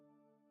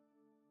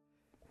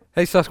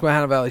Hey,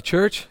 Susquehanna Valley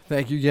Church.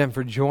 Thank you again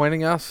for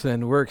joining us,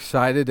 and we're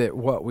excited at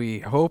what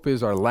we hope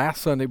is our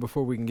last Sunday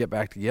before we can get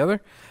back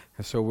together.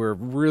 And so we're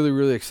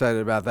really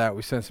excited about that.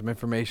 We sent some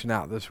information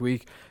out this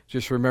week.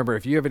 Just remember,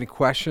 if you have any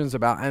questions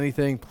about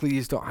anything,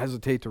 please don't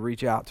hesitate to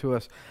reach out to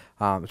us.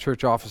 The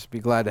church office would be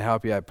glad to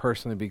help you. I'd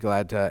personally be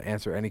glad to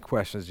answer any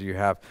questions you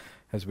have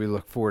as we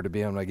look forward to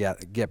being able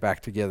to get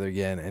back together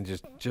again and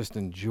just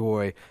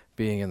enjoy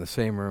being in the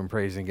same room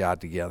praising God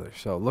together.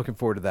 So looking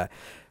forward to that.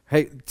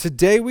 Hey,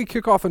 today we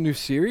kick off a new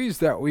series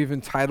that we've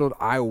entitled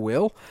I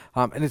Will,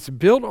 and it's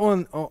built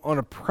on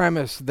a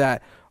premise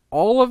that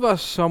all of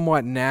us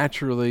somewhat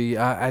naturally,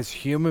 as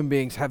human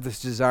beings, have this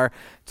desire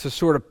to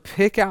sort of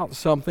pick out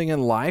something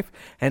in life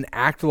and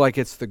act like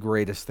it's the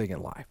greatest thing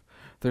in life.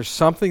 There's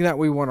something that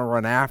we want to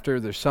run after.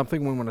 There's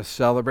something we want to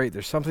celebrate.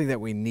 There's something that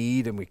we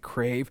need and we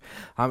crave.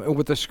 And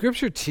what the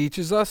Scripture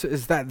teaches us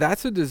is that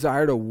that's a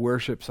desire to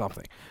worship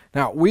something.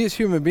 Now, we as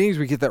human beings,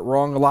 we get that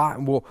wrong a lot,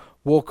 and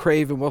we'll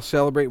crave and we'll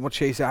celebrate and we'll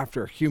chase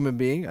after a human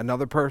being,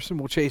 another person.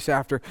 We'll chase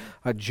after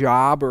a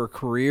job or a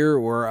career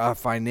or a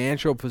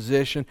financial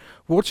position.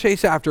 We'll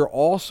chase after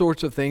all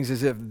sorts of things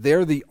as if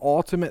they're the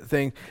ultimate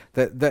thing,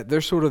 that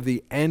they're sort of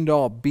the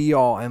end-all,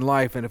 be-all in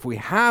life. And if we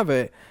have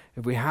it,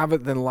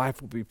 then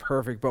life will be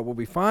perfect. But what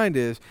we find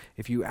is,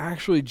 if you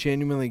actually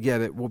genuinely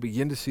get it, we'll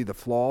begin to see the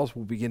flaws,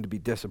 we'll begin to be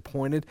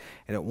disappointed,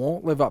 and it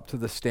won't live up to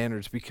the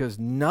standards, because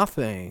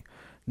nothing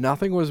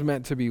was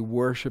meant to be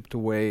worshipped the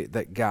way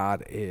that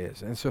God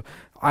is. And so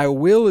I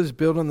Will is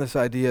built on this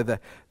idea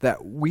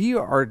that we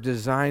are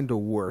designed to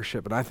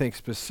worship, and I think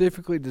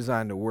specifically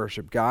designed to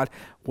worship God.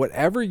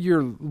 Whenever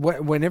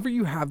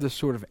you have this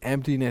sort of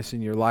emptiness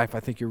in your life, I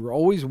think you're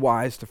always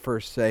wise to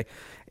first say,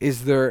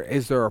 is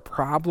there a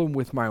problem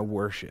with my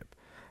worship?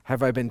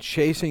 Have I been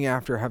chasing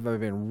after, have I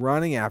been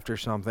running after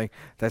something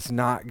that's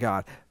not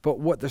God? But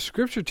what the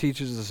Scripture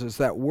teaches us is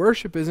that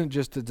worship isn't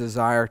just a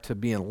desire to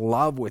be in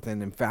love with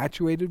and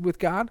infatuated with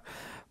God,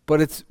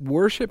 but it's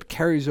worship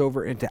carries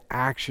over into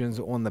actions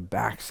on the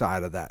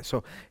backside of that.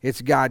 So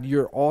it's God,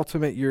 you're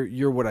ultimate,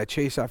 you're what I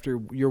chase after,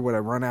 you're what I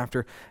run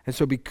after. And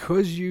so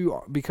because you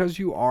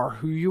are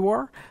who you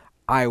are,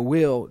 I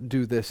will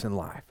do this in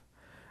life.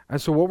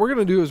 And so what we're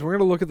going to do is we're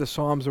going to look at the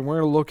Psalms, and we're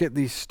going to look at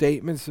these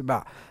statements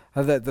about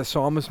that the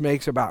psalmist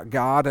makes about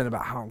God and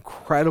about how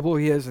incredible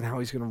he is and how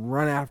he's going to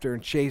run after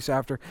and chase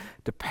after,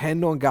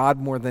 depend on God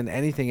more than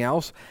anything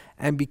else.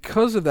 And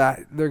because of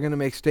that, they're going to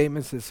make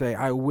statements that say,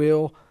 I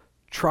will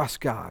trust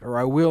God, or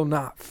I will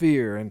not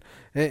fear,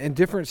 and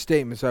different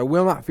statements. I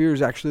will not fear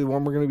is actually the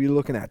one we're going to be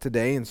looking at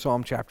today in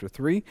Psalm chapter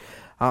 3,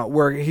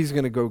 where he's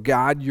going to go,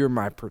 God, you're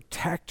my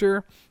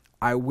protector.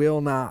 I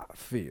will not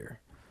fear.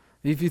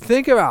 If you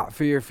think about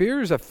fear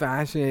is a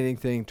fascinating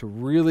thing to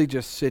really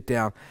just sit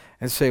down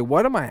and say,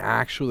 what am I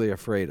actually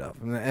afraid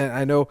of? And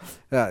I know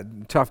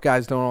tough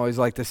guys don't always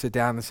like to sit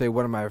down and say,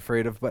 what am I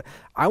afraid of? But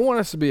I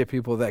want us to be a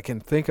people that can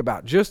think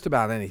about just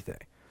about anything.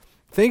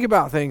 Think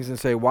about things and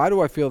say, why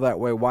do I feel that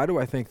way? Why do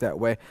I think that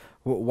way?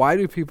 Why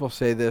do people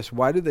say this?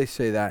 Why do they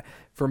say that?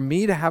 For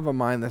me to have a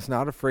mind that's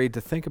not afraid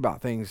to think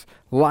about things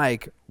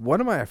like, what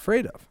am I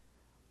afraid of?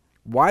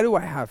 Why do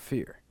I have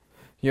fear?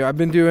 You know, I've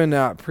been doing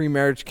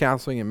pre-marriage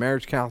counseling and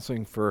marriage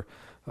counseling for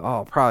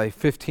probably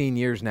 15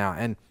 years now,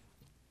 and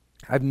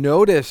I've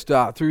noticed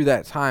through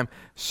that time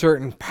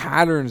certain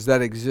patterns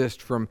that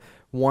exist from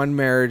one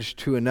marriage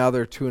to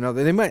another.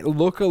 They might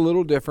look a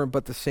little different,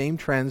 but the same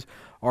trends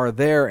are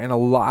there in a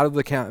lot of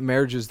the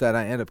marriages that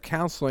I end up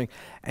counseling.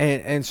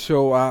 And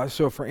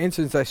so for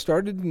instance, I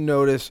started to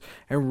notice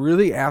and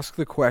really ask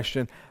the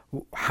question,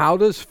 how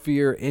does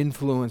fear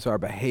influence our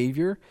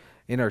behavior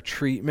in our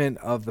treatment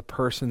of the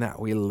person that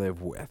we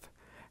live with?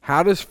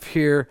 How does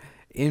fear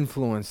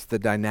influence the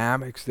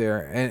dynamics there?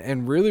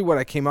 And really what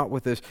I came up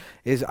with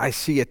is I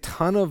see a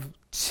ton of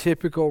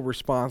typical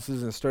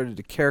responses and started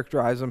to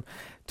characterize them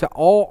to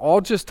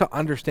all just to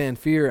understand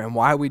fear and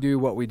why we do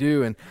what we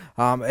do. And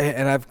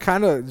I've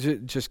kind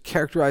of just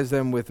characterized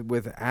them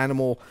with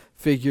animal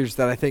figures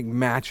that I think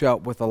match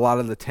up with a lot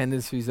of the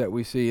tendencies that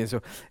we see. And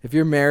so if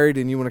you're married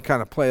and you want to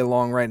kind of play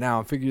along right now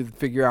and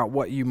figure out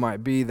what you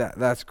might be,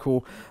 that's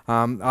cool.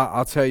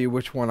 I'll tell you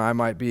which one I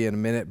might be in a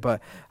minute.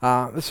 But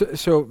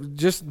so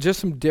just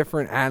some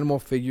different animal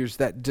figures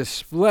that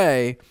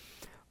display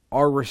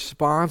our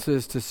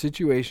responses to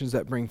situations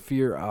that bring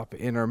fear up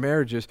in our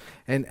marriages.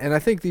 And I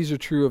think these are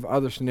true of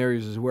other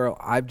scenarios as well.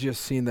 I've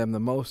just seen them the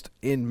most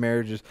in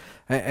marriages.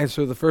 And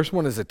so the first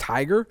one is a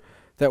tiger,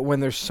 that when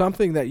there's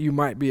something that you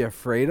might be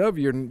afraid of,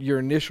 your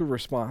initial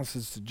response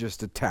is to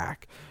just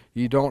attack.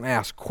 You don't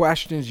ask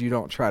questions. You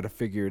don't try to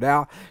figure it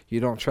out.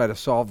 You don't try to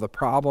solve the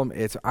problem.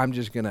 It's, I'm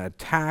just going to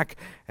attack,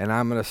 and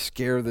I'm going to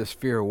scare this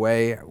fear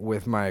away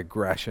with my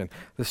aggression.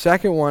 The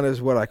second one is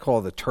what I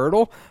call the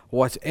turtle.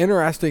 What's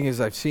interesting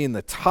is I've seen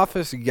the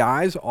toughest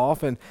guys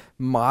often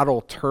model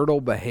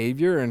turtle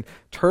behavior. And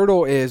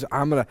turtle is,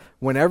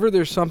 whenever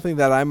there's something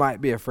that I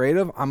might be afraid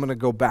of, I'm going to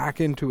go back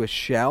into a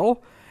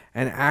shell,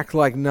 and act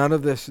like none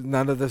of this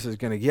is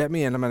going to get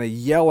me, and I'm going to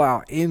yell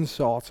out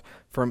insults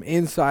from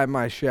inside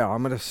my shell.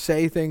 I'm going to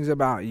say things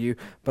about you,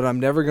 but I'm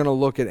never going to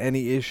look at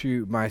any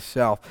issue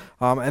myself.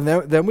 And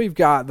then we've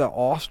got the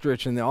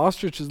ostrich, and the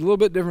ostrich is a little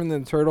bit different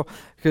than the turtle,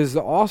 because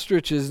the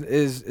ostrich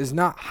is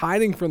not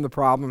hiding from the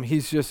problem.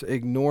 He's just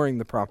ignoring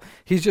the problem.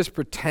 He's just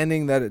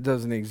pretending that it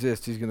doesn't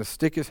exist. He's going to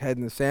stick his head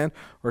in the sand,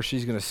 or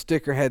she's going to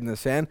stick her head in the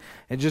sand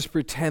and just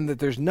pretend that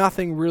there's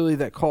nothing really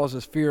that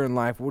causes fear in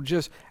life. We'll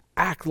just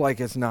act like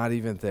it's not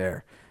even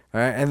there. All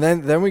right, and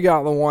then we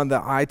got the one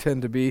that I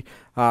tend to be,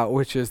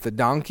 which is the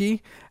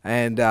donkey,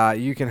 and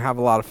you can have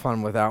a lot of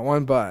fun with that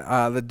one,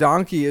 but the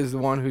donkey is the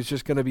one who's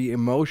just going to be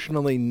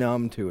emotionally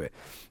numb to it.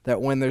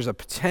 That when there's a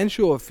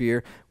potential of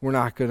fear, we're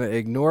not going to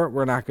ignore it,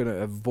 we're not going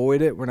to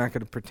avoid it, we're not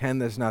going to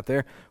pretend that it's not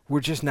there,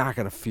 we're just not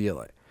going to feel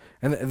it.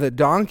 And the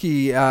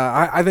donkey,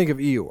 I think of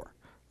Eeyore.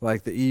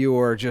 Like the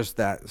Eeyore, just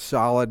that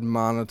solid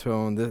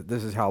monotone,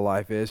 this is how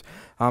life is.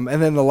 And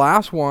then the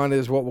last one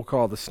is what we'll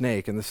call the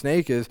snake. And the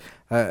snake is,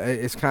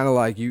 it's kind of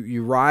like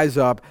you rise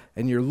up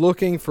and you're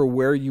looking for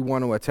where you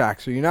want to attack.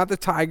 So you're not the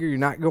tiger, you're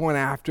not going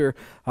after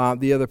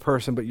the other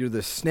person, but you're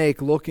the snake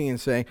looking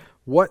and saying,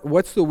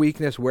 what's the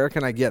weakness, where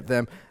can I get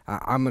them?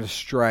 I'm going to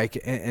strike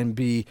and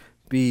be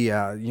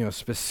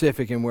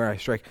specific in where I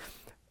strike.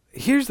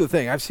 Here's the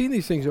thing, I've seen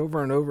these things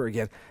over and over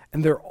again,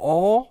 and they're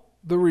all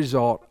the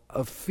result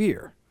of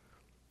fear.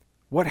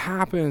 What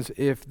happens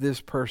if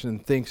this person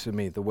thinks of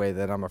me the way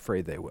that I'm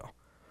afraid they will?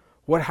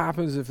 What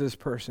happens if this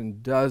person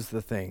does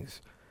the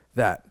things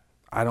that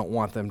I don't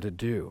want them to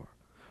do?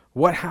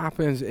 What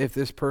happens if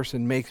this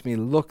person makes me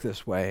look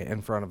this way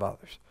in front of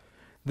others?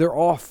 They're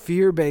all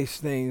fear-based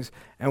things,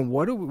 and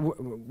what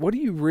do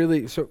you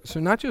really, so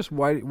not just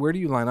where do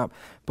you line up,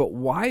 but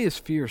why is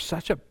fear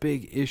such a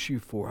big issue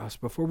for us?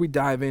 Before we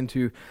dive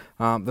into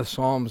the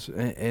Psalms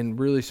and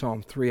really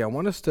Psalm 3, I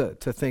want us to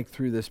think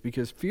through this,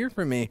 because fear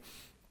for me,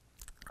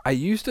 I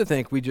used to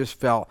think we just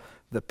felt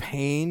the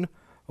pain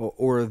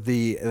or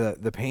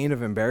the pain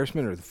of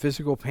embarrassment, or the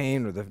physical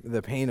pain, or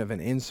the pain of an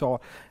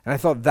insult. And I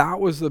thought that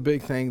was the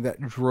big thing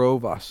that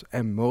drove us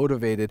and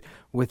motivated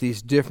with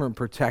these different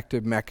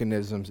protective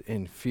mechanisms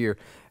in fear.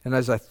 And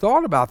as I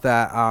thought about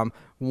that,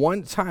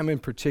 one time in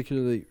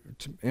particular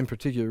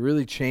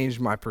really changed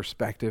my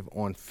perspective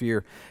on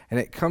fear. And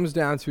it comes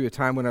down to a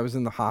time when I was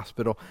in the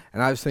hospital,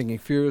 and I was thinking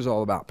fear is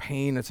all about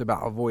pain. It's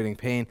about avoiding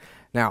pain.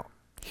 Now,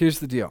 here's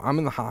the deal. I'm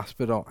in the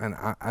hospital, and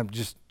I'm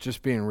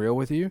just being real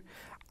with you.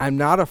 I'm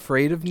not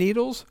afraid of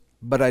needles,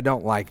 but I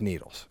don't like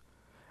needles.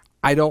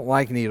 I don't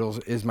like needles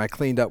is my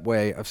cleaned up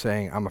way of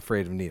saying I'm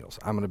afraid of needles.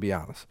 I'm going to be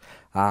honest.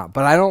 But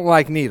I don't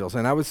like needles,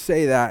 and I would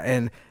say that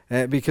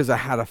and because I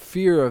had a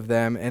fear of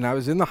them, and I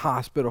was in the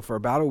hospital for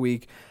about a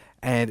week,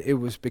 and it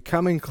was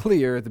becoming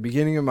clear at the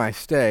beginning of my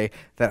stay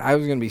that I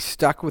was going to be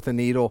stuck with a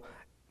needle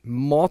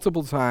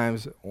multiple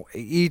times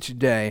each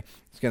day.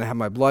 It's going to have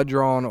my blood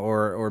drawn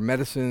or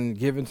medicine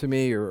given to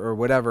me or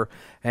whatever.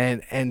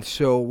 And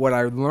so what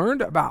I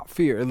learned about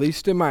fear, at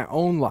least in my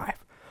own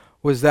life,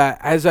 was that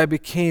as I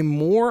became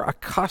more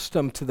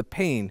accustomed to the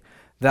pain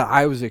that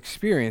I was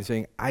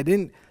experiencing,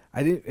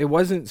 it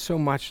wasn't so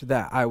much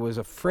that I was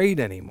afraid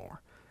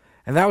anymore.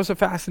 And that was a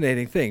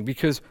fascinating thing,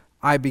 because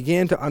I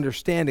began to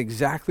understand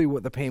exactly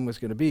what the pain was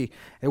going to be.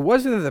 It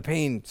wasn't that the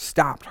pain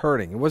stopped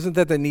hurting. It wasn't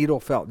that the needle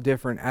felt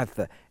different at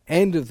the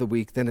end of the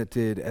week than it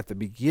did at the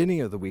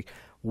beginning of the week.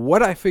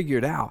 What I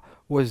figured out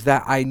was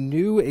that I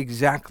knew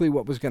exactly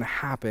what was going to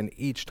happen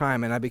each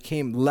time, and I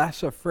became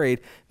less afraid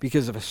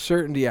because of a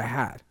certainty I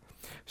had.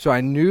 So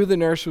I knew the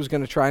nurse was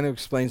going to try to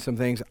explain some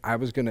things. I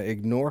was going to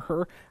ignore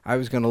her. I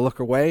was going to look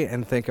away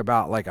and think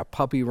about like a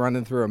puppy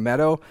running through a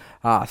meadow,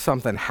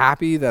 something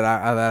happy that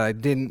I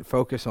didn't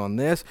focus on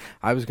this.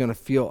 I was going to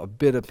feel a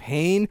bit of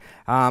pain,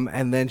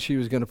 and then she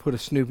was going to put a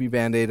Snoopy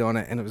Band-Aid on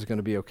it, and it was going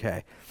to be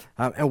okay.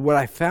 And what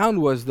I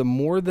found was the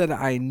more that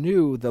I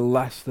knew, the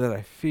less that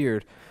I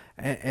feared.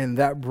 And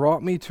that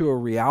brought me to a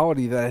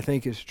reality that I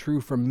think is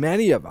true for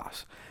many of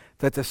us,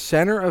 that the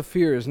center of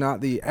fear is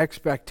not the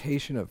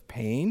expectation of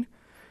pain.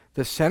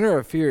 The center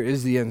of fear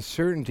is the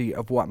uncertainty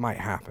of what might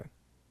happen.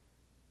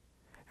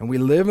 And we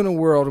live in a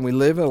world and we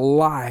live in a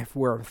life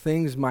where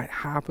things might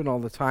happen all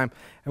the time.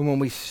 And when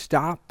we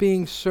stop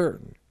being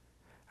certain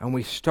and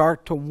we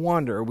start to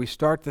wonder, or we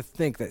start to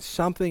think that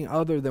something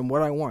other than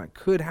what I want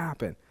could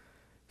happen,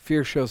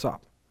 fear shows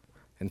up.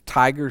 And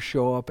tigers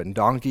show up, and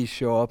donkeys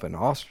show up, and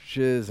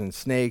ostriches and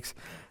snakes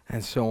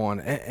and so on.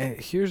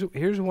 And here's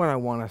what I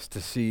want us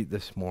to see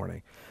this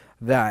morning.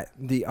 That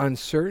the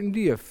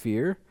uncertainty of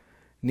fear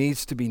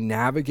needs to be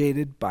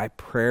navigated by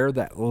prayer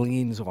that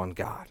leans on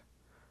God.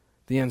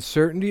 The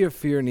uncertainty of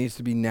fear needs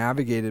to be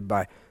navigated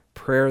by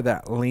prayer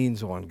that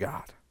leans on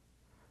God.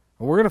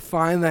 And we're going to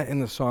find that in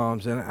the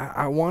Psalms, and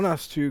I want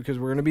us to, because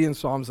we're going to be in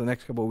Psalms the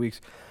next couple of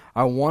weeks,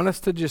 I want us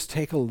to just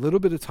take a little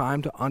bit of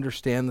time to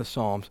understand the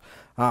Psalms.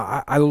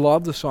 I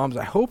love the Psalms.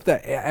 I hope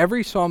that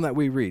every Psalm that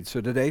we read, so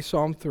today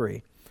Psalm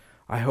 3,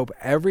 I hope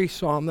every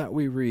Psalm that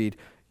we read,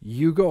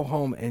 you go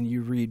home and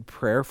you read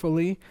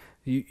prayerfully,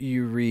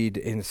 You read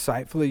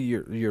insightfully.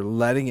 You're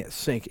letting it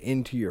sink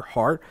into your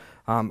heart.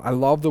 I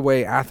love the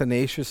way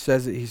Athanasius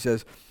says it. He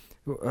says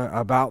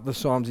about the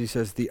Psalms, he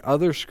says, the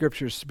other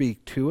scriptures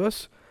speak to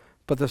us,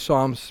 but the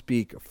Psalms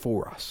speak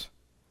for us.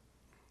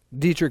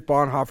 Dietrich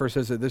Bonhoeffer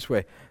says it this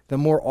way: the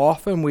more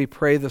often we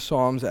pray the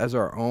Psalms as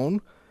our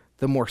own,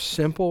 the more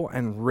simple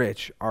and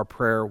rich our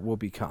prayer will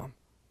become.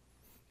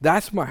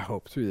 That's my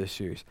hope through this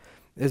series,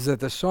 is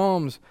that the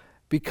Psalms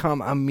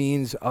become a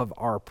means of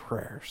our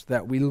prayers,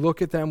 that we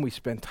look at them, we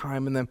spend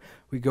time in them,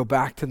 we go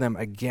back to them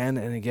again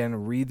and again,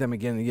 and read them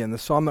again and again. The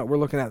psalm that we're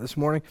looking at this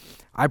morning,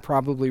 I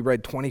probably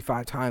read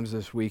 25 times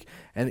this week,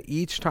 and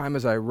each time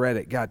as I read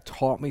it, God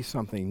taught me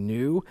something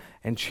new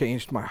and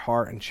changed my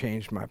heart and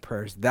changed my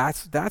prayers.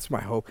 That's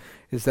my hope,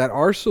 is that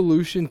our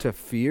solution to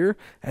fear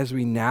as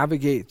we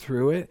navigate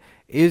through it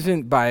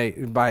isn't by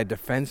a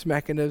defense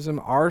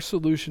mechanism. Our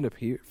solution to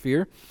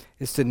fear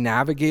is to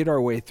navigate our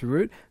way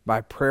through it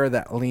by prayer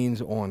that leans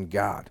on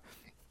God.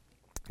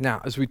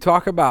 Now, as we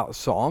talk about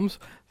Psalms,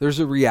 there's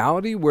a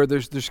reality where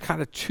there's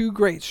kind of two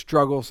great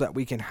struggles that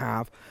we can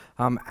have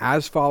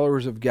as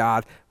followers of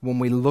God when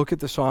we look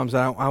at the Psalms.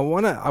 And I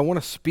want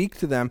to speak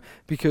to them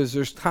because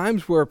there's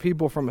times where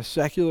people from a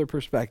secular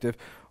perspective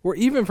or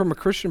even from a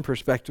Christian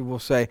perspective will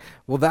say,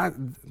 well, that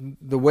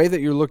the way that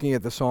you're looking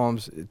at the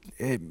Psalms,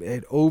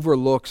 it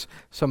overlooks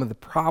some of the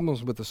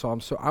problems with the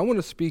Psalms. So I want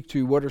to speak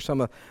to what are some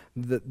of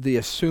the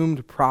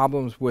assumed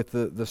problems with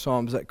the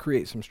Psalms that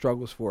create some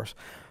struggles for us.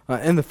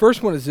 And the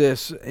first one is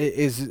this,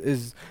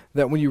 is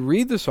that when you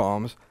read the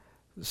Psalms,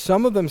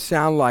 some of them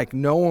sound like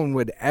no one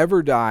would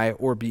ever die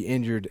or be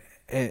injured,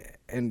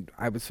 and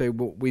I would say,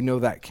 well, we know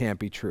that can't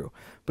be true.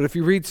 But if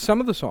you read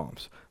some of the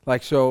Psalms,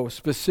 like so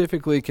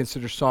specifically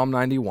consider Psalm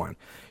 91.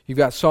 You've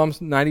got Psalm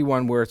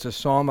 91 where it's a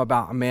psalm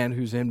about a man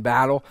who's in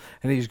battle,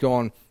 and he's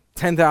going,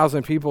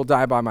 10,000 people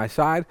die by my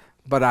side,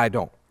 but I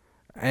don't.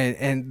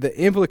 And the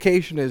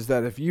implication is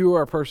that if you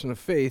are a person of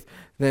faith,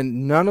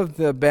 then none of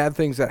the bad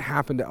things that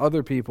happen to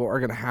other people are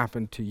going to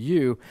happen to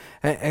you.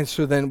 And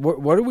so then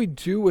what do we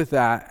do with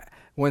that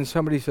when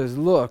somebody says,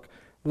 look,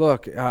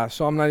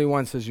 Psalm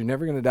 91 says you're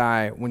never going to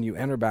die when you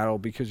enter battle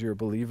because you're a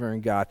believer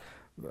in God.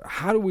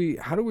 How do we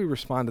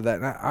respond to that?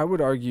 And I would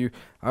argue,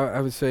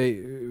 I would say,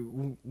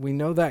 we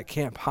know that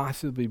can't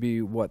possibly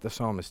be what the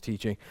psalm is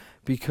teaching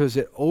because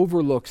it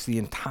overlooks the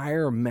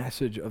entire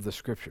message of the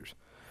Scriptures.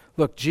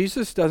 Look,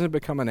 Jesus doesn't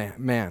become a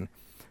man,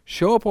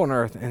 show up on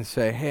earth and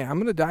say, hey, I'm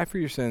going to die for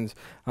your sins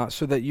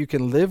so that you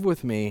can live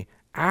with me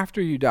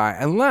after you die.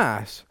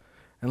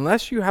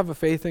 Unless you have a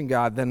faith in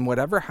God, then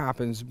whatever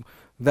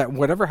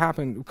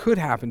could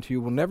happen to you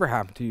will never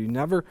happen to you.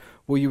 Never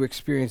will you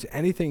experience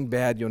anything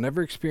bad. You'll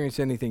never experience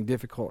anything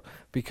difficult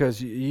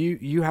because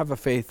you have a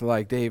faith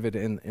like David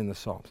in the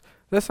Psalms.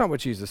 That's not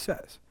what Jesus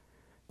says.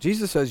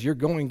 Jesus says you're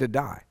going to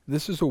die.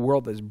 This is a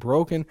world that's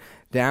broken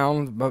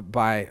down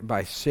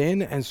by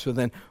sin, and so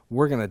then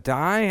we're going to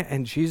die,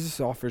 and Jesus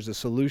offers a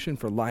solution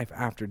for life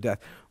after death.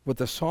 What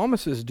the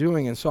psalmist is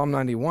doing in Psalm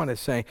 91 is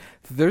saying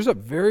that there's a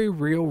very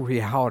real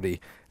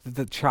reality that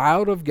the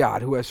child of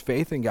God who has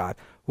faith in God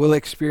will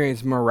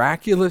experience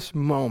miraculous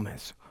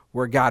moments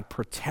where God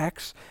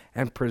protects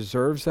and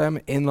preserves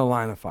them in the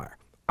line of fire.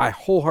 I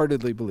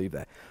wholeheartedly believe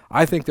that.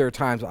 I think there are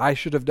times I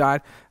should have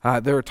died.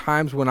 There are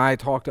times when I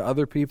talk to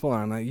other people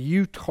and I'm like,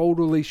 you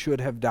totally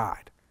should have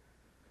died.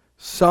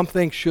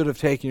 Something should have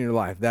taken your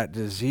life. That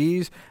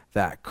disease,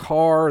 that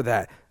car,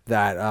 that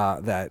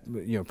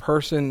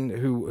person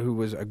who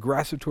was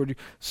aggressive toward you,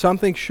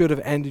 something should have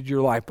ended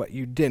your life, but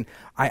you didn't.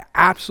 I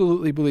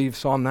absolutely believe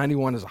Psalm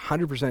 91 is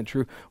 100%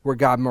 true, where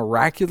God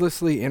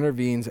miraculously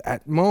intervenes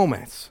at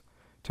moments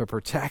to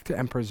protect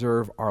and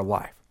preserve our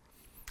life.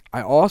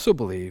 I also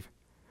believe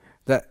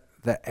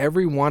that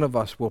every one of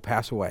us will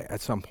pass away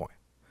at some point.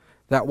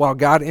 That while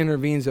God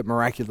intervenes at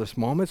miraculous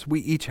moments,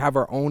 we each have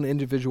our own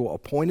individual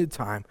appointed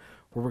time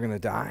where we're going to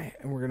die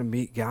and we're going to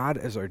meet God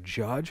as our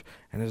judge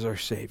and as our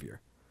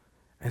Savior.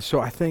 And so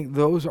I think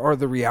those are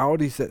the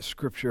realities that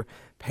Scripture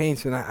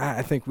paints, and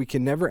I think we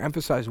can never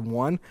emphasize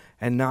one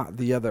and not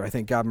the other. I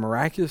think God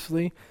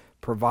miraculously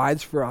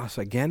provides for us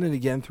again and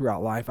again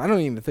throughout life. I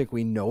don't even think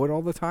we know it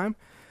all the time,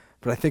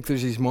 but I think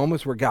there's these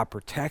moments where God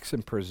protects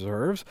and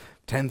preserves.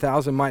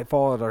 10,000 might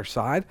fall at our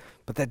side,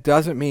 but that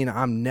doesn't mean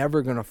I'm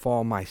never going to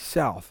fall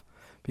myself,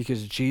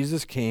 because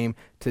Jesus came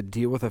to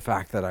deal with the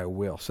fact that I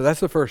will. So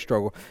that's the first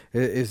struggle,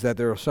 is that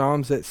there are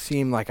Psalms that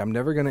seem like I'm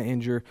never going to be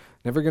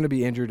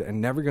injured,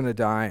 and never going to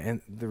die.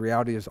 And the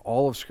reality is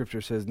all of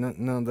Scripture says,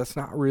 no, that's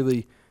not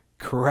really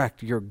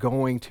correct. You're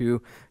going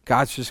to.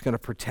 God's just going to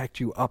protect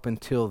you up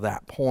until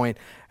that point,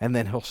 and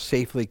then he'll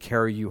safely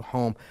carry you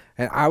home.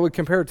 And I would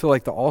compare it to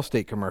like the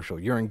Allstate commercial.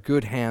 You're in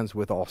good hands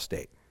with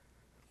Allstate.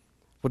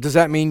 Well, does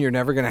that mean you're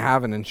never going to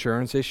have an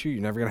insurance issue?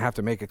 You're never going to have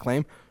to make a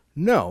claim?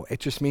 No, it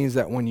just means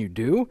that when you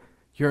do,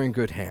 you're in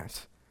good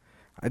hands.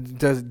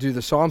 Do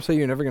the Psalms say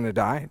you're never going to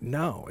die?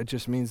 No, it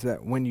just means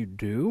that when you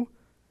do,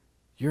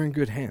 you're in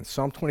good hands.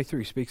 Psalm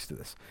 23 speaks to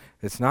this.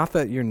 It's not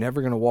that you're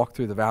never going to walk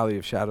through the valley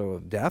of shadow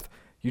of death.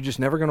 You're just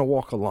never going to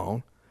walk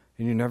alone.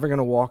 and you're never going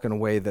to walk in a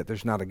way that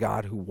there's not a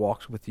God who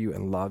walks with you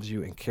and loves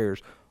you and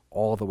cares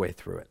all the way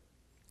through it.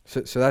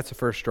 So that's the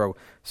first struggle.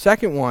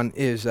 Second one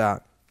is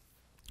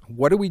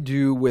what do we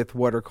do with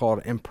what are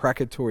called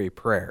imprecatory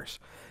prayers?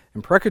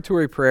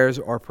 Imprecatory prayers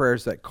are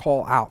prayers that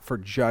call out for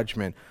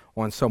judgment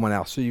on someone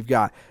else. So you've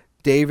got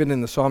David in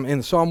the psalm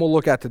we'll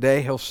look at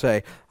today, he'll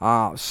say,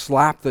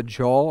 slap the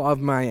jaw of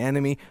my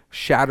enemy,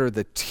 shatter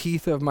the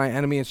teeth of my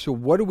enemy. And so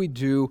what do we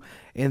do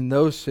in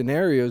those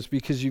scenarios?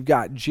 Because you've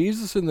got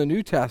Jesus in the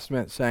New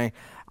Testament saying,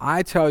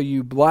 I tell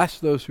you, bless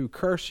those who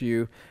curse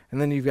you.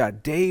 And then you've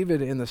got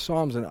David in the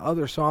Psalms and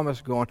other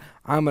psalmists going,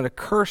 I'm going to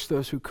curse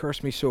those who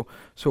curse me. So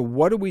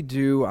what do we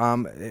do?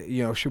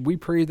 Should we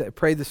pray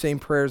the same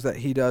prayers that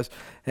he does?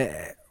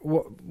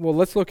 Well,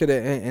 let's look at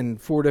it in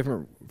four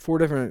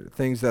different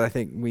things that I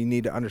think we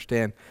need to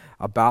understand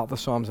about the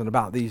Psalms and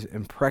about these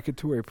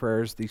imprecatory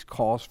prayers, these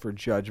calls for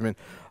judgment.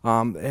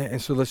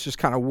 And so let's just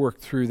kind of work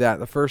through that.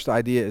 The first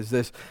idea is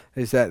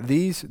that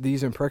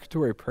these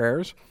imprecatory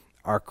prayers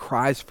are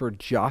cries for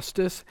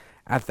justice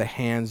at the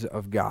hands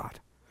of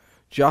God.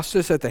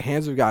 Justice at the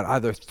hands of God,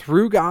 either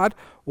through God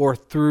or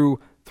through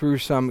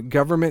some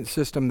government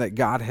system that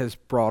God has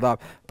brought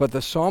up. But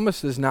the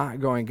psalmist is not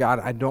going, God,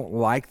 I don't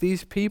like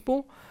these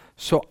people,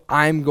 so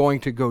I'm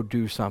going to go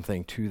do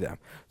something to them.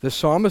 The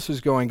psalmist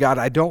is going, God,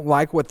 I don't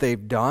like what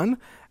they've done,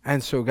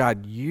 and so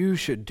God, you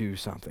should do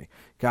something.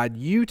 God,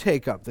 you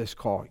take up this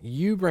call.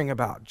 You bring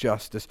about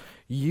justice.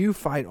 You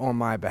fight on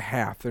my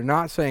behalf. They're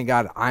not saying,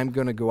 God, I'm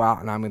going to go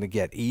out and I'm going to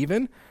get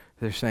even.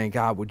 They're saying,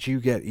 God, would you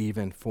get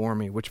even for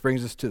me? Which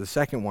brings us to the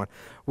second one,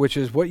 which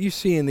is what you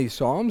see in these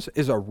Psalms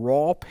is a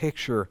raw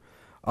picture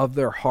of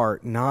their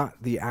heart,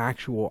 not the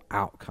actual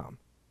outcome.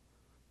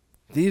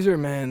 These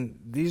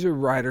are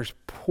writers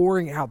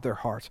pouring out their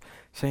hearts,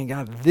 saying,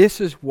 God, this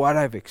is what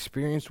I've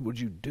experienced. Would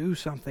you do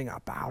something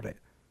about it?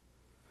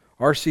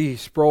 R.C.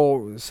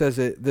 Sproul says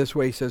it this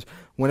way. He says,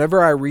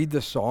 whenever I read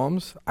the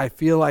Psalms, I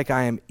feel like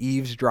I am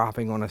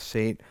eavesdropping on a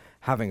saint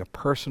having a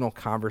personal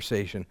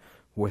conversation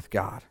with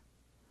God.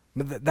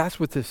 But that's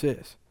what this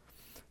is.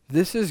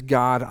 This is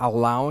God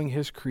allowing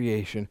his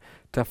creation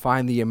to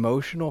find the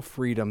emotional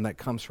freedom that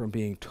comes from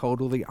being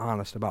totally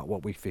honest about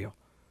what we feel.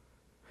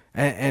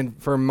 And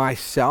for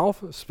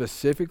myself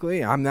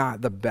specifically, I'm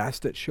not the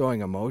best at showing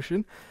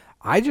emotion.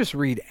 I just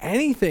read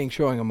anything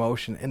showing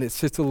emotion and it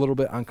sits a little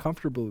bit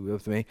uncomfortably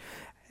with me.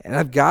 And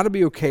I've got to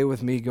be okay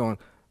with me going,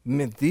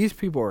 man, these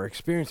people are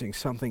experiencing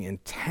something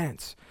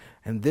intense.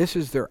 And this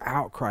is their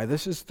outcry.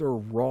 This is their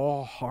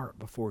raw heart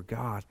before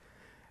God.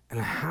 And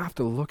I have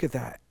to look at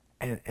that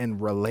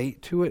and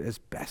relate to it as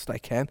best I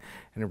can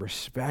and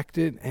respect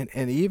it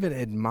and even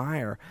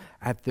admire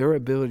at their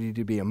ability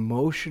to be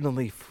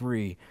emotionally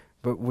free,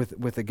 but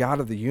with the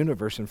God of the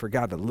universe and for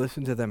God to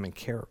listen to them and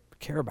care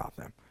about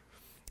them.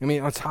 I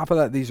mean, on top of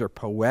that, these are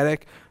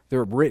poetic.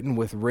 They're written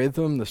with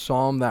rhythm. The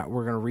psalm that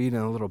we're going to read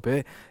in a little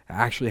bit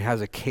actually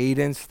has a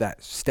cadence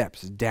that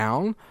steps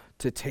down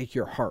to take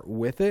your heart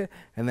with it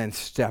and then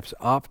steps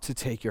up to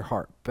take your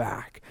heart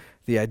back.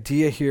 The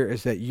idea here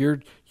is that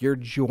you're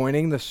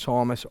joining the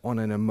psalmist on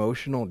an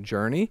emotional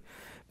journey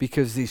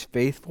because these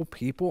faithful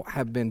people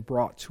have been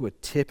brought to a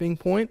tipping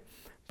point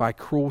by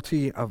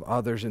cruelty of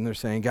others, and they're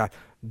saying, God,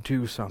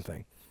 do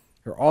something.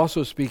 They're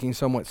also speaking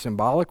somewhat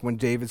symbolic. When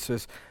David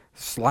says,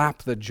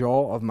 slap the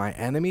jaw of my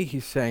enemy,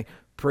 he's saying,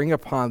 bring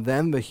upon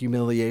them the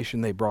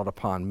humiliation they brought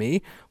upon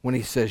me. When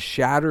he says,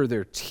 shatter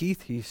their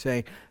teeth, he's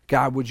saying,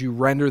 God, would you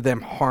render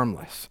them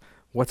harmless?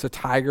 What's a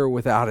tiger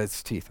without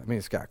its teeth? I mean,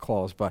 it's got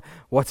claws, but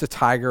what's a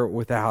tiger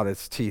without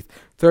its teeth?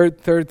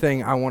 Third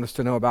thing I want us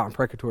to know about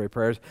imprecatory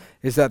prayers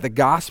is that the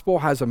gospel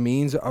has a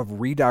means of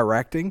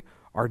redirecting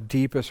our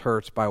deepest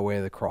hurts by way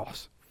of the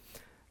cross.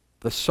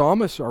 The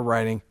psalmists are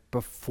writing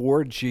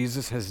before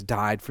Jesus has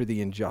died for the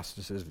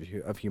injustices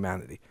of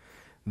humanity.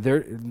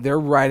 They're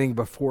writing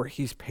before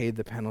he's paid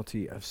the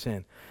penalty of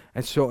sin.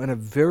 And so in a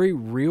very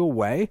real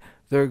way,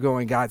 they're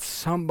going, God,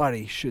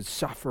 somebody should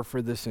suffer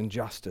for this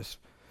injustice.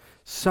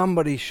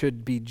 Somebody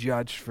should be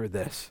judged for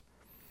this.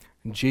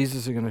 And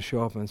Jesus is going to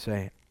show up and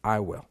say, I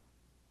will.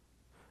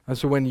 And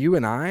so when you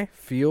and I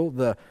feel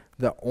the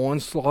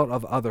onslaught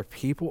of other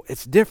people,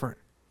 it's different.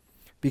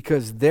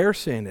 Because their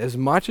sin, as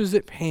much as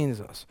it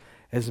pains us,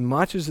 as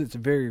much as it's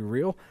very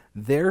real,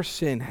 their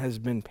sin has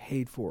been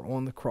paid for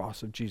on the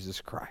cross of Jesus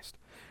Christ.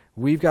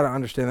 We've got to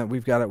understand that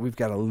we've got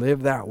to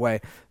live that way,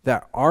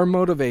 that our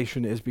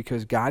motivation is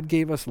because God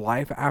gave us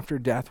life after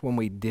death when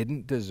we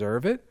didn't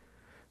deserve it.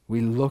 We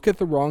look at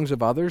the wrongs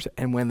of others,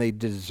 and when they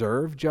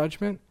deserve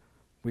judgment,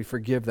 we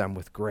forgive them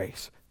with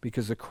grace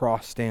because the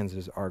cross stands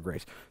as our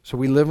grace. So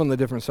we live on the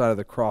different side of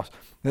the cross.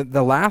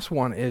 The last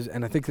one is,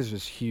 and I think this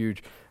is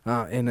huge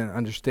in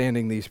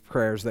understanding these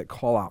prayers that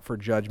call out for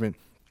judgment,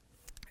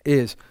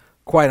 is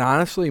quite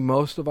honestly,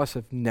 most of us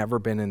have never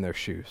been in their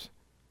shoes.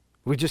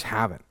 We just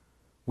haven't.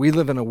 We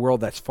live in a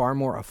world that's far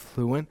more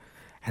affluent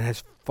and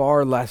has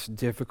far less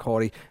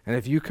difficulty. And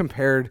if you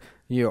compared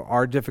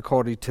our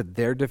difficulty to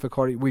their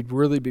difficulty, we'd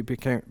really be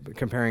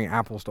comparing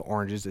apples to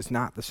oranges. It's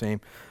not the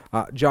same.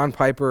 John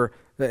Piper,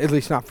 at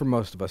least not for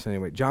most of us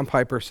anyway, John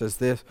Piper says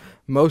this: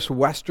 most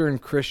Western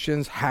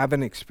Christians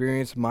haven't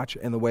experienced much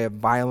in the way of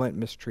violent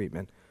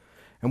mistreatment.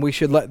 And we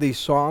should let these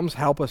Psalms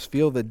help us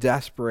feel the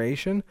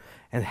desperation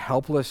and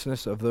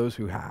helplessness of those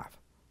who have.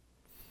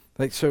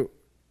 So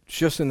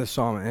just in the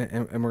Psalm,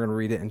 and we're going to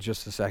read it in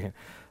just a second,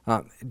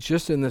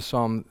 just in this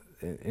Psalm,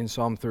 in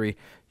Psalm 3,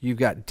 you've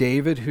got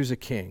David who's a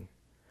king.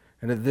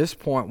 And at this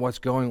point, what's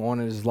going on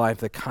in his life,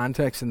 the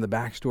context and the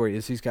backstory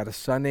is he's got a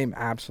son named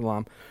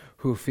Absalom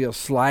who feels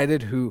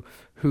slighted, who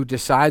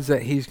decides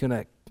that he's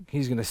going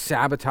to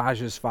sabotage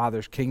his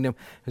father's kingdom.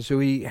 And so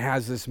he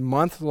has this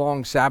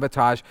month-long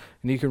sabotage,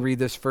 and you can read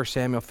this 1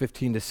 Samuel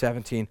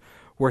 15-17,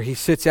 where he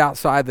sits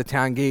outside the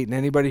town gate, and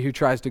anybody who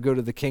tries to go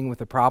to the king with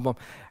a problem,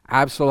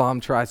 Absalom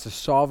tries to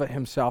solve it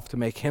himself to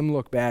make him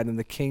look bad and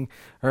the king,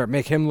 or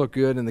make him look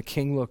good and the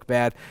king look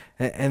bad.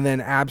 And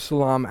then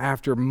Absalom,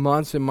 after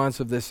months and months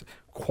of this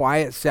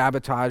quiet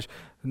sabotage,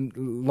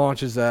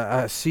 launches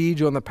a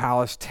siege on the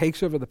palace,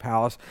 takes over the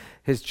palace,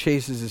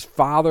 chases his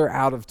father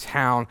out of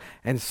town,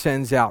 and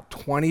sends out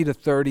 20 to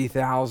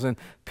 30,000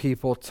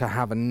 people to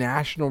have a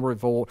national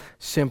revolt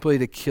simply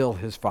to kill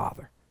his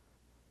father.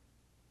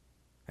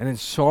 And in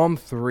Psalm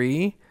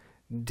 3,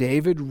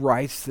 David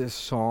writes this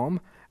psalm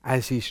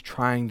as he's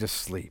trying to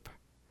sleep,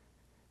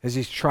 as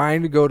he's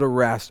trying to go to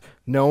rest,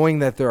 knowing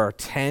that there are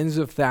tens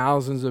of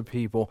thousands of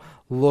people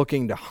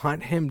looking to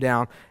hunt him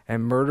down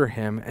and murder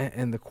him.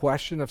 And the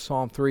question of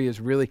Psalm 3 is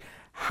really,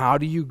 how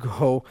do you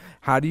go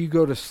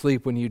to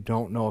sleep when you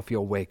don't know if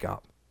you'll wake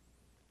up?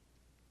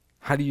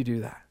 How do you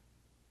do that?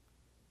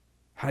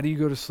 How do you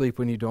go to sleep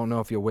when you don't know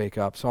if you'll wake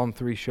up? Psalm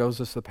 3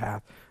 shows us the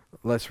path.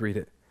 Let's read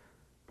it.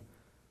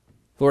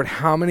 Lord,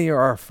 how many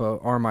are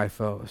my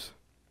foes?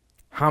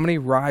 How many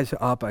rise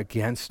up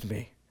against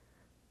me?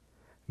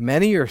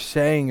 Many are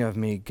saying of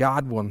me,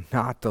 God will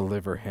not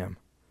deliver him.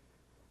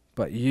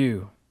 But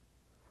you,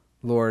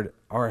 Lord,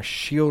 are a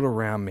shield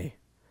around me,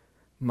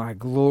 my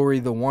glory,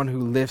 the one who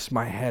lifts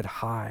my head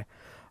high.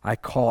 I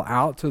call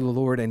out to the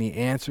Lord, and he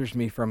answers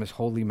me from his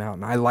holy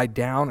mountain. I lie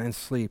down and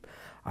sleep.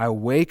 I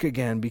wake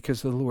again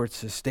because the Lord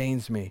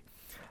sustains me.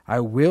 I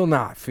will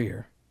not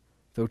fear,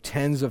 though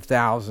tens of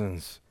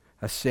thousands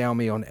assail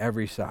me on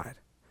every side.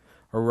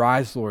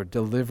 Arise, Lord,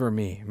 deliver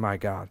me, my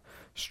God.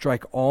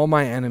 Strike all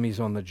my enemies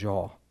on the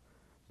jaw.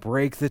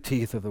 Break the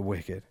teeth of the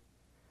wicked.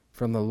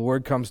 From the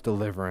Lord comes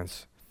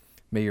deliverance.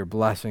 May your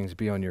blessings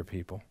be on your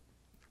people.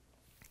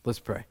 Let's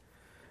pray.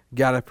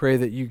 God, I pray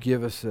that you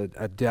give us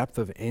a depth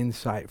of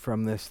insight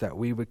from this, that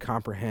we would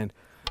comprehend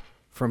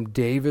from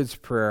David's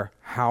prayer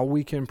how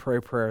we can pray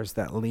prayers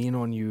that lean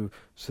on you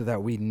so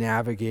that we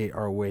navigate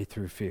our way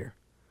through fear.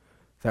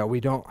 That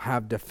we don't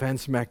have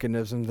defense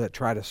mechanisms that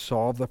try to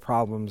solve the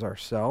problems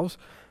ourselves,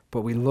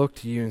 but we look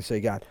to you and say,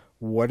 God,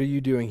 what are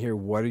you doing here?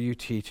 What are you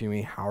teaching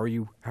me? How are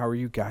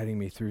you guiding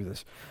me through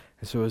this?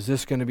 And so is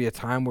this going to be a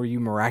time where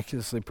you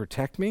miraculously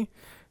protect me?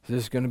 Is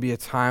this going to be a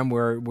time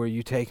where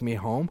you take me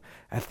home?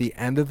 At the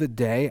end of the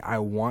day, I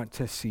want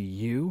to see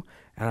you,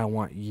 and I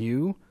want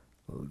you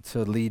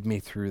to lead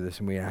me through this.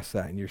 And we ask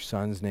that in your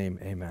Son's name,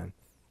 amen.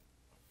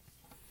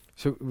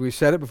 So we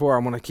said it before, I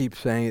want to keep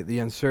saying it. The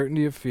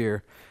uncertainty of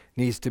fear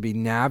needs to be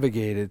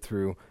navigated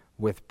through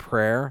with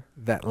prayer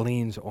that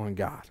leans on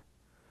God.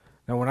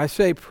 Now, when I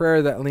say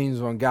prayer that leans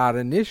on God,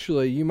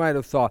 initially you might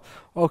have thought,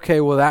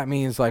 okay, well that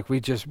means like we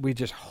just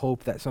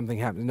hope that something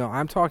happens. No,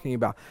 I'm talking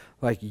about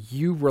like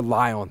you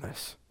rely on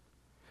this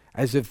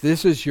as if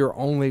this is your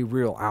only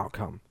real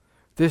outcome.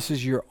 This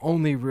is your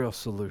only real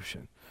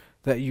solution.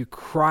 That you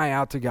cry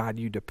out to God,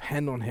 you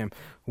depend on him.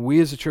 We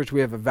as a church,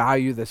 we have a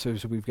value that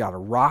says we've got a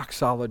rock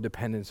solid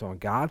dependence on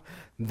God.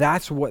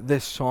 That's what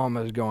this psalm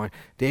is going.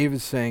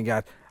 David's saying,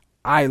 God,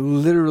 I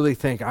literally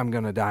think I'm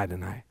going to die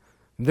tonight.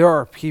 There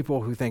are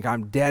people who think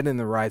I'm dead in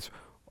the rights.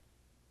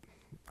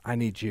 I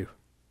need you.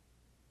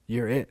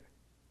 You're it.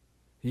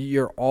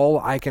 You're all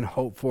I can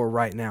hope for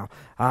right now.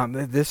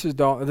 This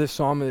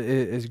psalm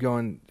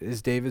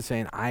is David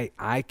saying,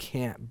 I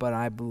can't, but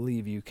I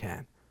believe you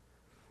can.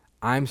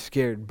 I'm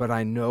scared, but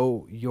I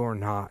know you're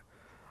not.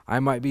 I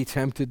might be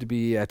tempted to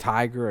be a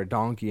tiger, a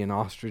donkey, an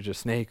ostrich, a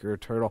snake, or a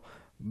turtle,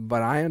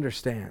 but I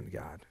understand,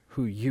 God,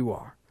 who you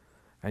are.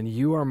 And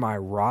you are my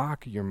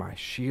rock, you're my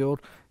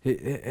shield.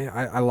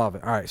 I love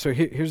it. All right, so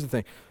here's the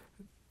thing.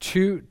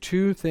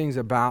 Two things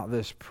about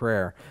this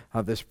prayer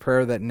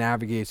that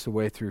navigates the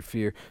way through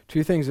fear.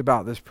 Two things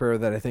about this prayer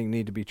that I think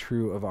need to be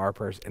true of our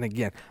prayers. And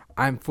again,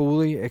 I'm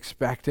fully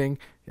expecting,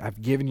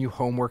 I've given you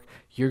homework.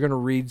 You're going to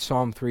read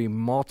Psalm 3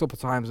 multiple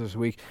times this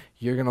week.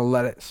 You're going to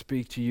let it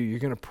speak to you. You're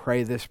going to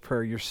pray this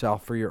prayer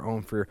yourself for your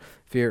own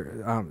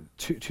fear.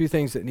 Two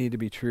things that need to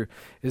be true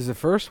is the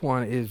first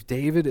one is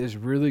David is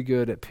really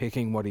good at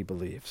picking what he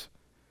believes.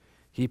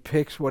 He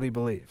picks what he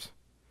believes.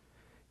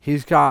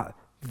 He's got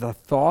the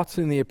thoughts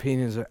and the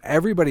opinions of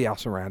everybody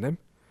else around him,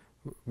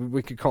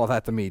 We could call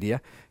that the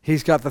media.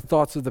 He's got the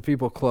thoughts of the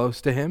people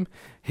close to him.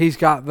 He's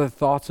got the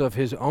thoughts of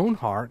his own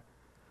heart.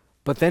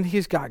 But then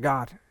he's got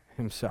God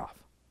himself.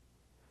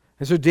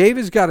 And so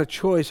David's got a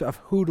choice of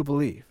who to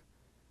believe.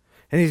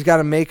 And he's got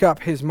to make up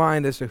his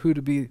mind as to who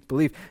to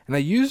believe. And I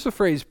use the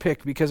phrase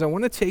pick because I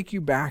want to take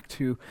you back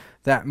to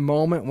that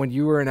moment when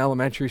you were in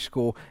elementary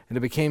school and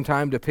it became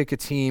time to pick a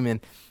team,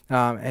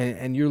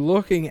 and you're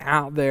looking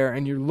out there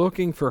and you're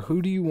looking for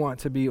who do you want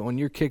to be on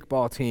your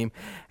kickball team.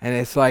 And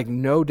it's like,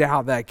 no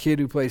doubt that kid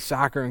who plays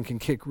soccer and can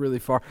kick really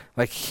far,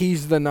 like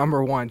he's the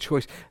number one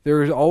choice.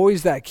 There is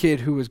always that kid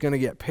who is going to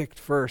get picked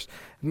first.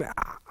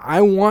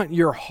 I want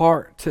your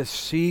heart to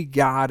see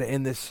God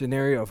in this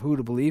scenario of who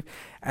to believe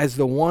as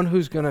the one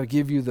who's going to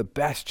give you the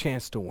best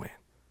chance to win.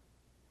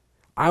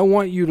 I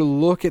want you to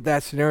look at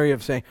that scenario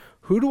of saying,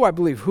 who do I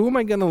believe? Who am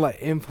I going to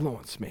let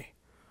influence me?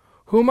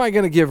 Who am I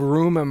going to give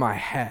room in my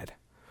head?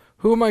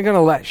 Who am I going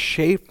to let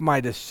shape my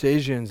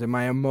decisions and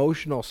my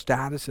emotional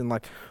status in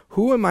life?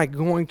 Who am I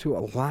going to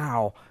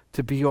allow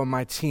to be on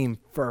my team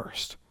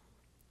first?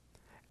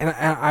 And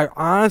I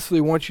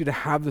honestly want you to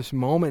have this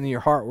moment in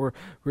your heart where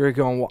you're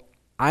going, well,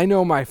 I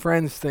know my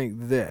friends think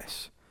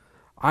this.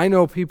 I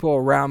know people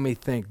around me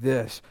think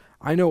this.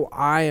 I know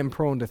I am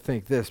prone to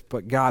think this,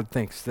 but God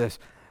thinks this.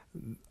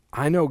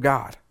 I know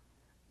God,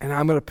 and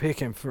I'm going to pick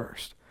him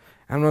first.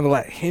 I'm going to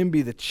let him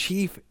be the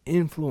chief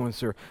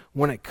influencer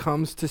when it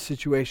comes to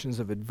situations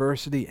of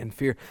adversity and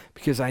fear,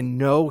 because I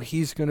know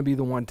he's going to be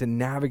the one to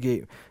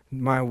navigate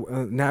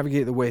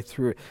the way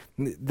through it.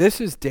 This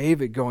is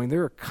David going,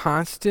 there are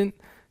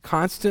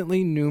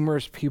constantly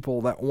numerous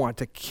people that want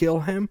to kill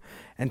him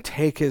and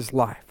take his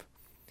life.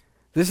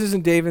 This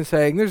isn't David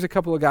saying, there's a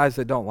couple of guys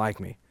that don't like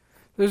me.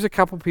 There's a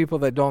couple people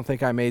that don't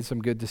think I made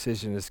some good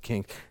decisions as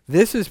king.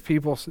 This is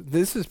people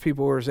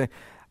who are saying,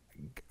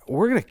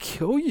 we're going to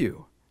kill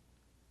you.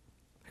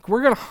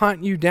 We're going to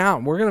hunt you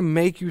down. We're going to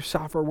make you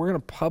suffer. We're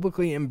going to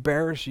publicly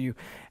embarrass you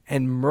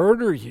and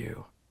murder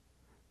you.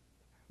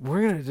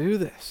 We're going to do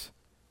this.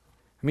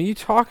 I mean, you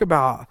talk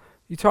about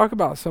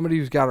somebody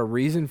who's got a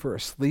reason for a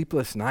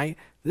sleepless night.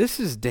 This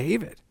is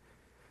David.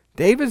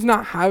 David's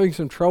not having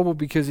some trouble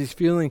because he's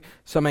feeling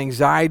some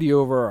anxiety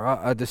over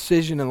a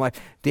decision in life.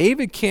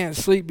 David can't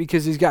sleep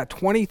because he's got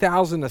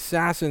 20,000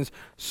 assassins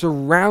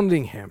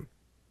surrounding him.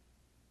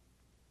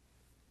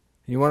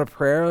 You want a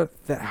prayer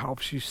that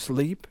helps you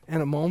sleep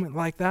in a moment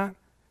like that?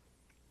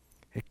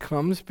 It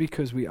comes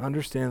because we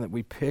understand that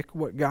we pick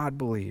what God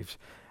believes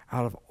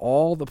out of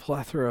all the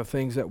plethora of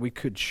things that we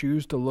could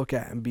choose to look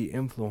at and be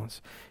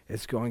influenced.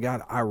 It's going,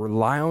 God, I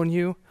rely on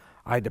you.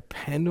 I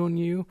depend on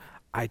you.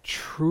 I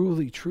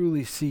truly,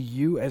 truly see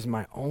you as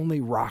my only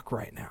rock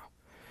right now.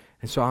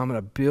 And so I'm going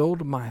to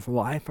build my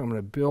life, I'm going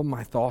to build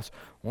my thoughts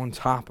on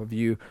top of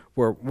you,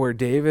 where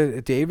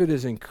David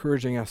is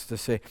encouraging us to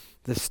say,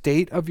 the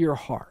state of your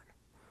heart,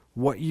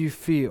 what you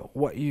feel,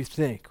 what you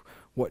think,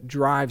 what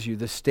drives you,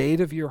 the state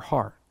of your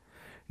heart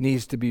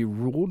needs to be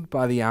ruled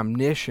by the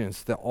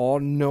omniscience, the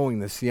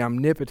all-knowingness, the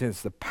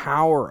omnipotence, the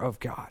power of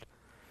God.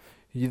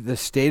 The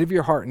state of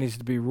your heart needs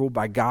to be ruled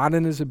by God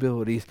and his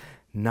abilities,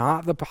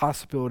 not the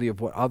possibility of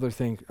what other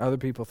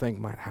people think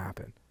might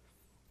happen.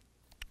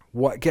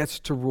 What gets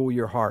to rule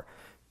your heart?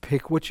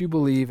 Pick what you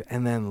believe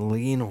and then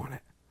lean on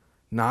it.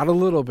 Not a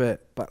little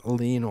bit, but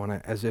lean on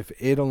it as if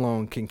it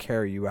alone can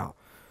carry you out.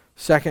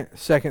 Second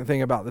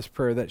thing about this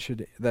prayer that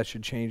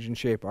should change and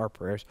shape our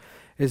prayers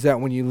is that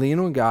when you lean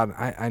on God,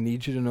 I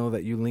need you to know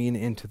that you lean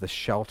into the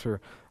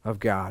shelter of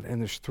God. And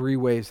there's three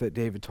ways that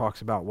David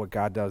talks about what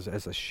God does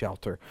as a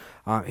shelter.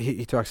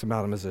 He talks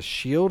about him as a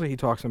shield, he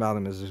talks about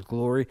him as his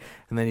glory,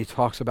 and then he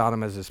talks about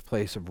him as his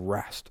place of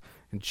rest.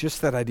 And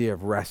just that idea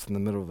of rest in the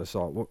middle of this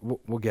all,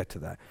 we'll get to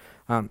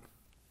that.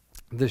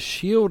 The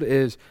shield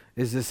is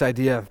this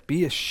idea of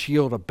be a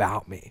shield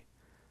about me.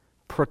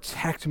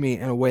 Protect me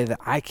in a way that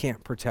I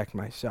can't protect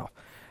myself.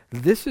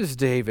 This is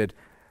David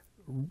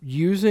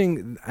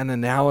using an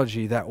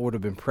analogy that would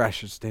have been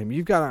precious to him.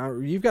 You've got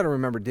to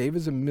remember,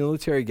 David's a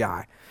military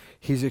guy.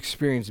 He's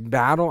experienced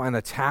battle and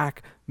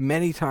attack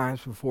many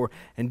times before,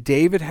 and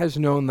David has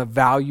known the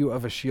value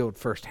of a shield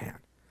firsthand.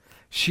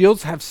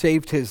 Shields have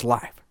saved his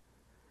life.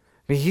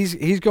 I mean,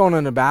 he's going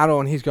into battle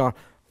and he's going,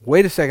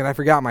 wait a second, I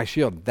forgot my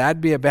shield.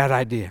 That'd be a bad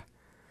idea.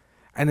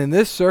 And in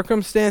this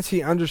circumstance,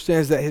 he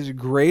understands that his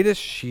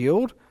greatest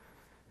shield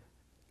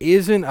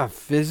isn't a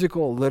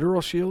physical,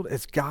 literal shield.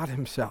 It's God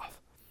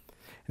himself.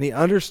 And he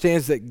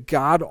understands that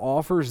God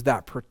offers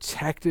that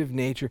protective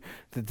nature,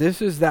 that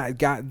this is that,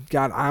 God,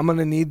 I'm going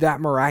to need that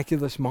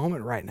miraculous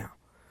moment right now.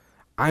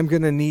 I'm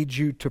going to need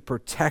you to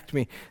protect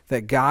me,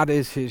 that God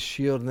is his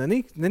shield.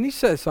 And then he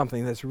says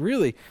something that's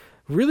really,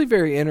 really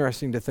very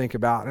interesting to think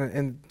about.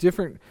 And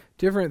different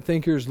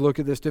thinkers look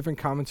at this, different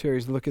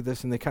commentaries look at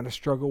this, and they kind of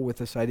struggle with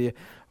this idea.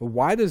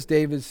 Why does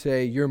David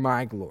say, you're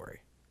my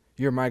glory?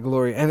 You're my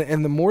glory.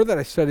 And the more that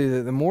I study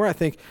it, the more I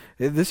think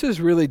this is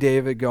really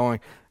David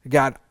going,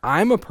 God,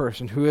 I'm a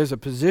person who is a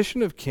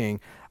position of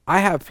king. I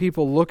have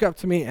people look up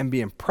to me and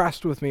be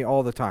impressed with me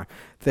all the time.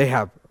 They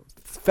have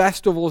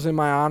festivals in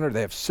my honor.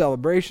 They have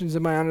celebrations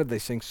in my honor. They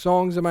sing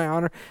songs in my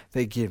honor.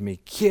 They give me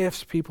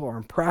gifts. People are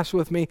impressed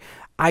with me.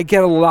 I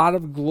get a lot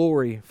of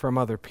glory from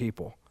other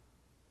people.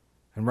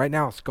 And right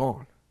now it's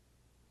gone.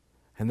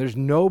 And there's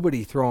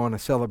nobody throwing a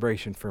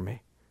celebration for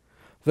me.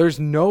 There's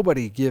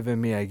nobody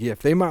giving me a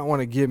gift. They might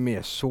want to give me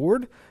a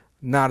sword,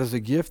 not as a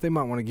gift. They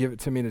might want to give it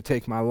to me to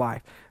take my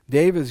life.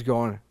 David's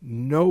going,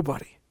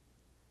 nobody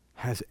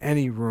has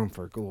any room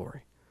for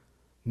glory.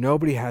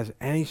 Nobody has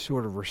any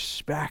sort of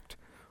respect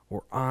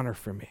or honor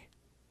for me.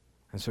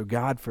 And so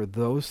God, for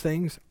those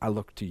things, I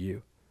look to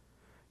you.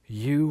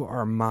 You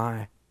are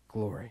my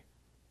glory.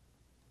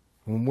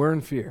 When we're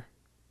in fear,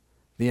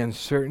 the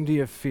uncertainty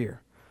of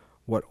fear,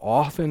 what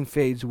often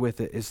fades with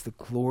it is the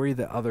glory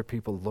that other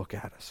people look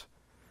at us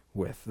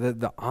with.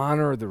 The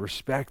honor, the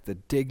respect, the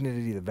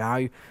dignity, the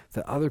value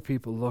that other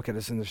people look at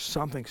us. And there's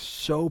something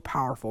so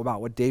powerful about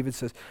what David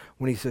says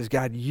when he says,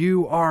 God,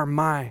 you are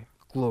my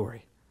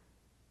glory.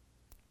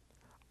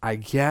 I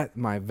get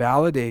my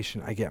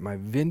validation, I get my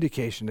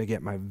vindication, I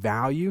get my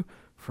value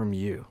from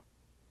you.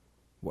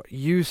 What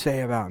you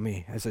say about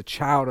me as a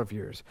child of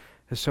yours,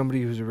 as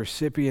somebody who's a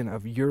recipient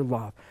of your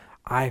love,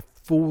 I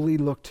fully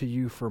look to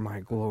you for my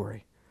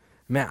glory.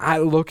 Man, I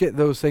look at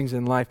those things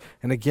in life,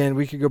 and again,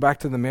 we could go back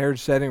to the marriage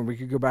setting, we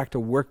could go back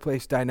to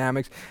workplace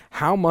dynamics.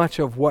 How much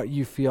of what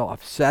you feel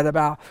upset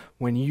about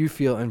when you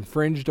feel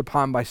infringed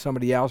upon by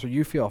somebody else or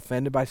you feel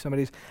offended by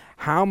somebody else,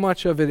 how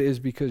much of it is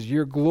because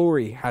your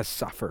glory has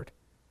suffered?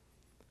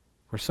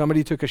 Where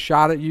somebody took a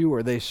shot at you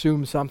or they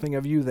assumed something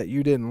of you that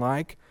you didn't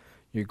like,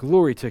 your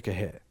glory took a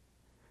hit.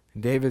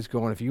 And David's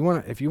going, if you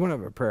want to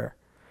have a prayer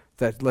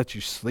that lets you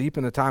sleep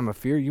in a time of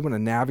fear, you want to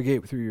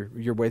navigate through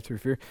your way through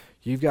fear,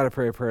 you've got to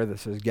pray a prayer that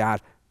says,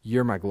 God,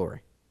 you're my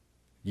glory.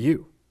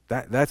 You.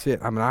 That's it.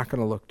 I'm not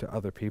going to look to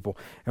other people.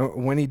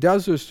 And when he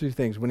does those two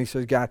things, when he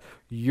says, God,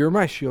 you're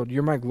my shield,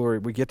 you're my glory,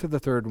 we get to the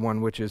third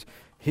one, which is,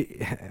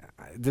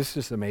 this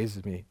just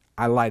amazes me.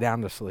 I lie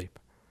down to sleep.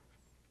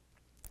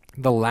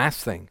 The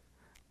last thing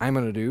I'm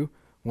going to do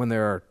when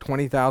there are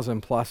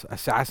 20,000 plus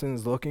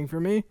assassins looking for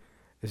me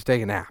is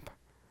take a nap.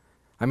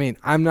 I mean,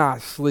 I'm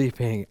not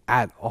sleeping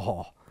at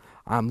all.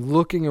 I'm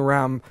looking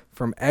around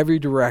from every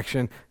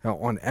direction.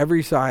 On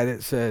every side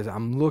it says,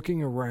 I'm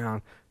looking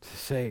around to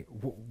say,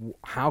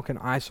 how can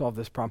I solve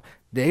this problem?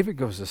 David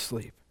goes to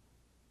sleep.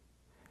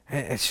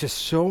 And it's just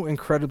so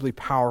incredibly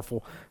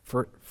powerful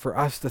for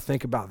us to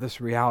think about this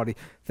reality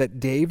that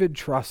David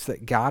trusts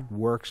that God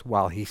works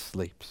while he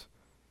sleeps.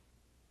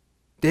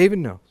 David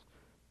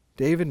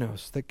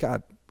knows that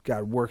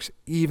God works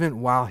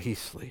even while he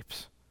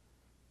sleeps.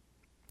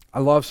 I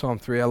love Psalm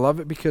 3. I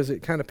love it because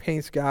it kind of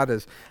paints God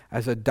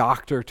as a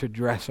doctor to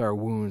dress our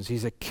wounds.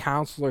 He's a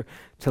counselor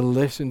to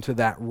listen to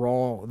that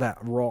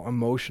raw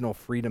emotional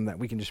freedom that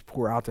we can just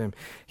pour out to him.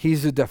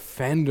 He's a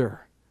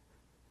defender.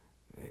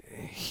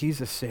 He's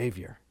a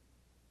savior.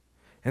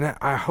 And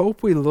I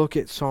hope we look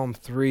at Psalm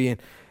 3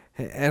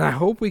 and I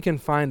hope we can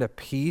find a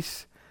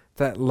peace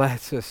that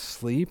lets us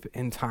sleep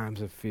in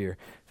times of fear,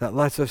 that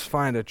lets us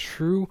find a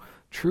true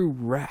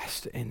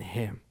rest in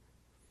him.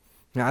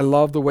 Now, I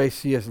love the way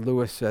C.S.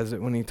 Lewis says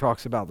it when he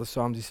talks about the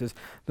Psalms. He says,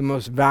 the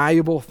most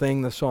valuable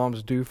thing the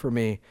Psalms do for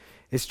me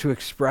is to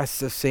express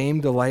the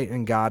same delight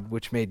in God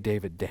which made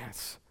David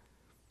dance.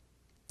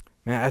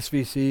 Man,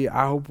 SVC,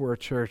 I hope we're a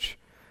church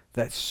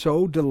that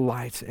so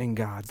delights in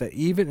God that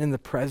even in the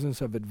presence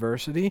of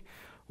adversity,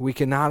 we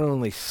can not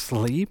only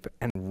sleep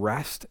and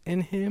rest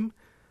in him,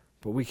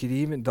 but we could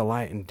even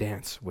delight and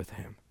dance with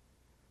him.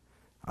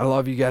 I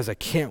love you guys. I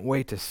can't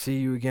wait to see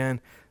you again.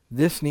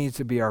 This needs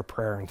to be our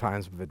prayer in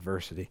times of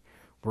adversity.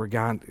 We're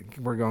going,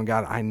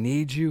 God, I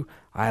need you.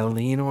 I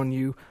lean on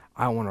you.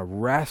 I want to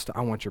rest.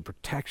 I want your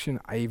protection.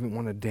 I even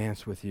want to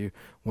dance with you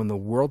when the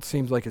world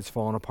seems like it's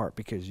falling apart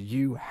because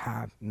you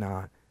have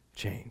not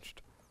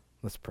changed.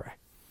 Let's pray.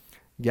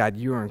 God,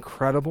 you are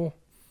incredible.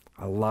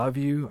 I love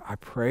you. I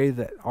pray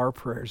that our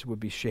prayers would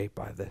be shaped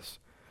by this,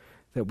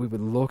 that we would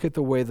look at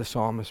the way the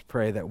psalmists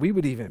pray, that we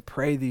would even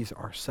pray these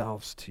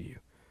ourselves to you.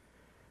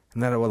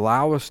 And that it would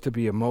allow us to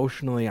be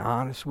emotionally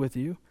honest with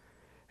you,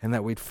 and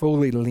that we'd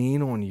fully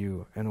lean on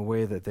you in a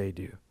way that they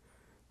do.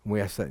 And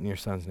we ask that in your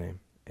Son's name.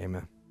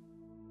 Amen.